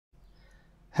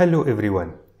Hello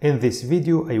everyone, in this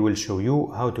video I will show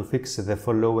you how to fix the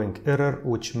following error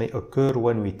which may occur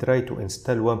when we try to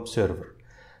install Wampserver.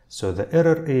 So the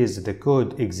error is the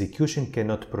code execution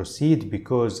cannot proceed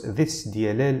because this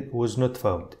DLL was not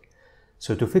found.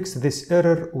 So to fix this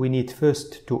error we need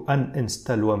first to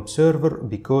uninstall Wampserver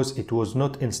because it was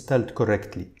not installed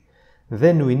correctly.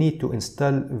 Then we need to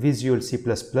install Visual C++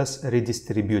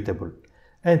 Redistributable.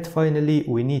 And finally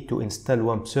we need to install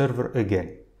Wampserver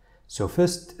again. So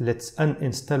first, let's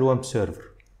uninstall Wampserver.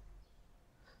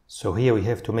 So here we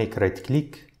have to make right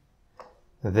click,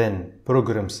 then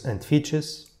Programs and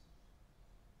Features.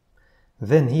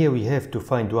 Then here we have to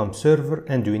find Wampserver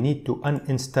and we need to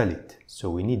uninstall it. So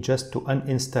we need just to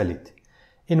uninstall it.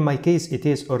 In my case, it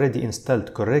is already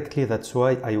installed correctly, that's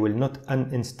why I will not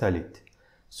uninstall it.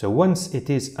 So once it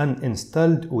is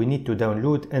uninstalled, we need to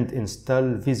download and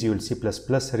install Visual C++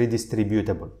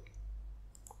 Redistributable.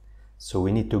 So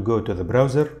we need to go to the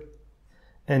browser,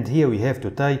 and here we have to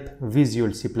type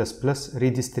Visual C++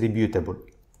 Redistributable.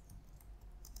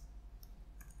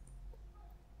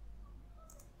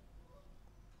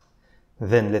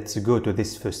 Then let's go to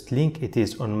this first link, it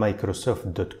is on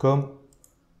microsoft.com,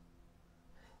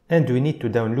 and we need to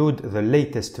download the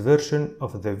latest version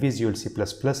of the Visual C++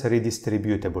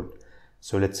 Redistributable.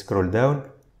 So let's scroll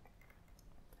down,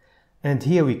 and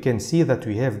here we can see that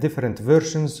we have different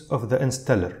versions of the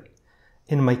installer.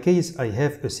 In my case, I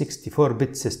have a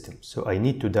 64-bit system, so I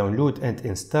need to download and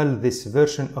install this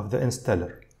version of the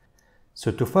installer.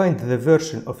 So to find the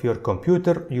version of your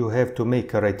computer, you have to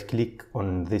make a right click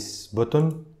on this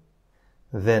button,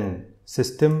 then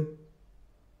System,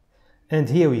 and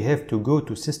here we have to go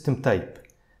to System Type.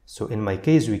 So in my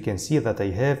case, we can see that I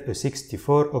have a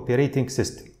 64 operating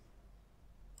system.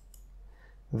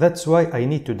 That's why I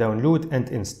need to download and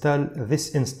install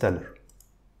this installer.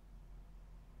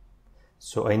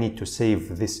 So I need to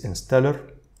save this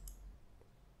installer.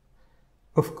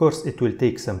 Of course, it will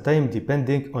take some time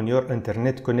depending on your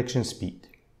internet connection speed.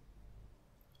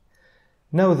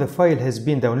 Now the file has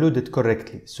been downloaded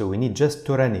correctly, so we need just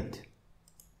to run it.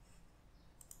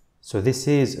 So this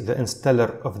is the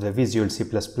installer of the Visual C++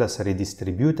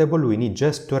 Redistributable, we need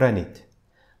just to run it.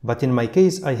 But in my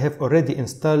case, I have already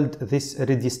installed this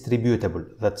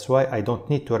Redistributable, that's why I don't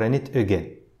need to run it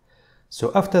again. So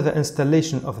after the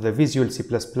installation of the Visual C++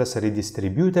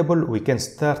 Redistributable, we can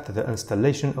start the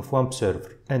installation of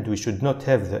Wampserver, and we should not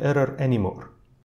have the error anymore.